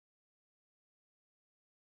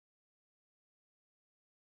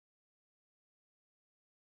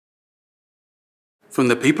From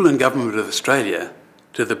the people and government of Australia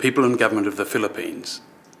to the people and government of the Philippines,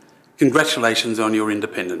 congratulations on your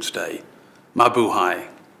Independence Day. Mabuhay.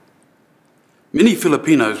 Many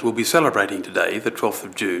Filipinos will be celebrating today, the 12th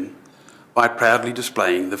of June, by proudly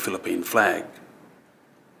displaying the Philippine flag.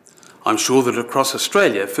 I'm sure that across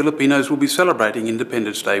Australia, Filipinos will be celebrating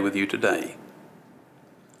Independence Day with you today.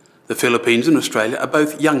 The Philippines and Australia are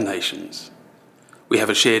both young nations. We have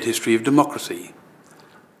a shared history of democracy.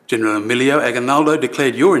 General Emilio Aguinaldo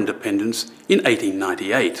declared your independence in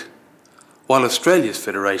 1898, while Australia's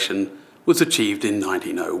federation was achieved in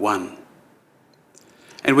 1901.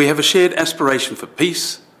 And we have a shared aspiration for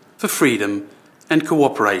peace, for freedom and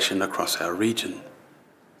cooperation across our region.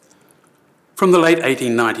 From the late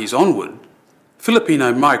 1890s onward,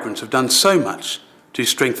 Filipino migrants have done so much to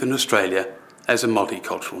strengthen Australia as a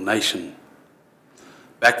multicultural nation.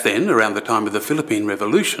 Back then, around the time of the Philippine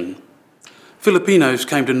Revolution, Filipinos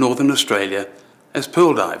came to Northern Australia as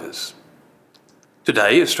pearl divers.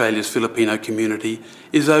 Today, Australia's Filipino community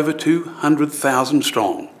is over 200,000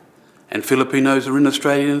 strong, and Filipinos are in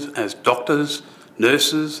Australia as doctors,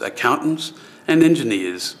 nurses, accountants and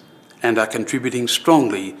engineers, and are contributing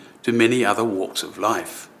strongly to many other walks of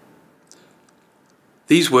life.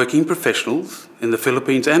 These working professionals in the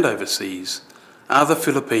Philippines and overseas are the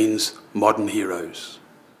Philippines' modern heroes.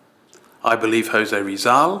 I believe Jose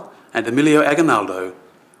Rizal and Emilio Aguinaldo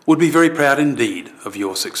would be very proud indeed of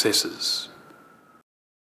your successes.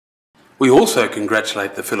 We also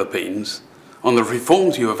congratulate the Philippines on the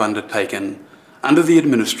reforms you have undertaken under the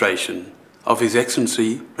administration of His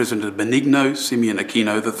Excellency President Benigno Simeon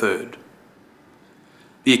Aquino III.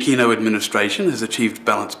 The Aquino administration has achieved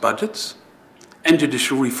balanced budgets and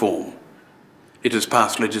judicial reform. It has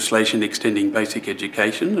passed legislation extending basic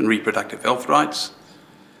education and reproductive health rights,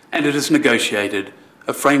 and it has negotiated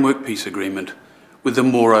a framework peace agreement with the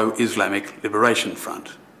Moro Islamic Liberation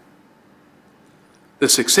Front. The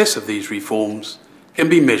success of these reforms can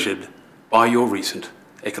be measured by your recent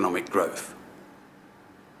economic growth.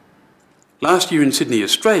 Last year in Sydney,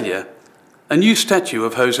 Australia, a new statue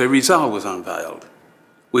of Jose Rizal was unveiled.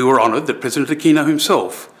 We were honoured that President Aquino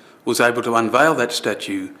himself was able to unveil that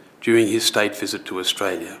statue during his state visit to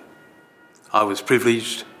Australia. I was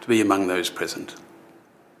privileged to be among those present.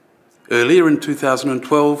 Earlier in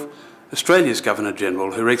 2012, Australia's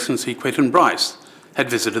Governor-General, Her Excellency Quentin Bryce, had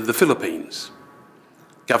visited the Philippines.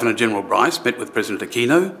 Governor-General Bryce met with President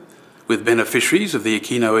Aquino, with beneficiaries of the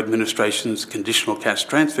Aquino administration's Conditional Cash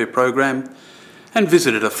Transfer program, and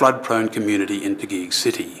visited a flood-prone community in Taguig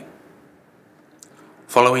City.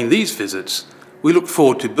 Following these visits, we look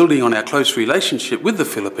forward to building on our close relationship with the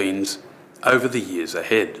Philippines over the years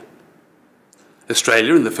ahead.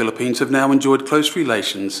 Australia and the Philippines have now enjoyed close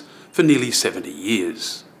relations for nearly 70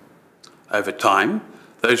 years. Over time,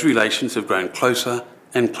 those relations have grown closer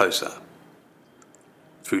and closer.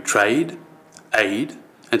 Through trade, aid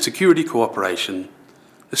and security cooperation,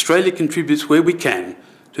 Australia contributes where we can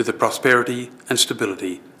to the prosperity and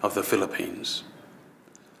stability of the Philippines.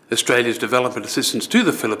 Australia's development assistance to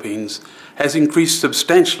the Philippines has increased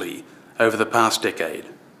substantially over the past decade.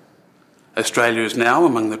 Australia is now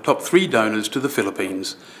among the top 3 donors to the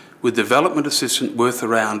Philippines, with development assistance worth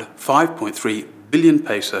around 5.3 billion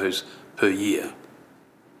pesos per year.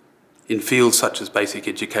 In fields such as basic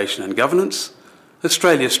education and governance,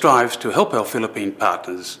 Australia strives to help our Philippine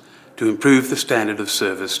partners to improve the standard of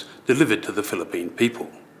service delivered to the Philippine people.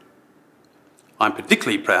 I'm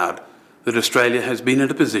particularly proud that Australia has been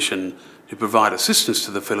in a position to provide assistance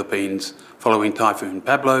to the Philippines following Typhoon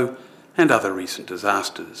Pablo and other recent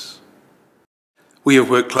disasters. We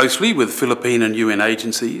have worked closely with Philippine and UN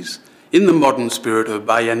agencies in the modern spirit of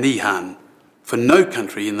bayanihan, for no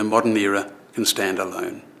country in the modern era can stand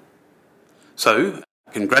alone. So,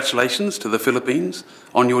 congratulations to the Philippines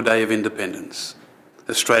on your Day of Independence.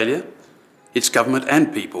 Australia, its government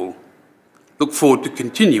and people look forward to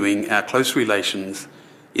continuing our close relations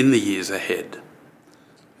in the years ahead.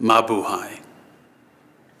 Mabuhay.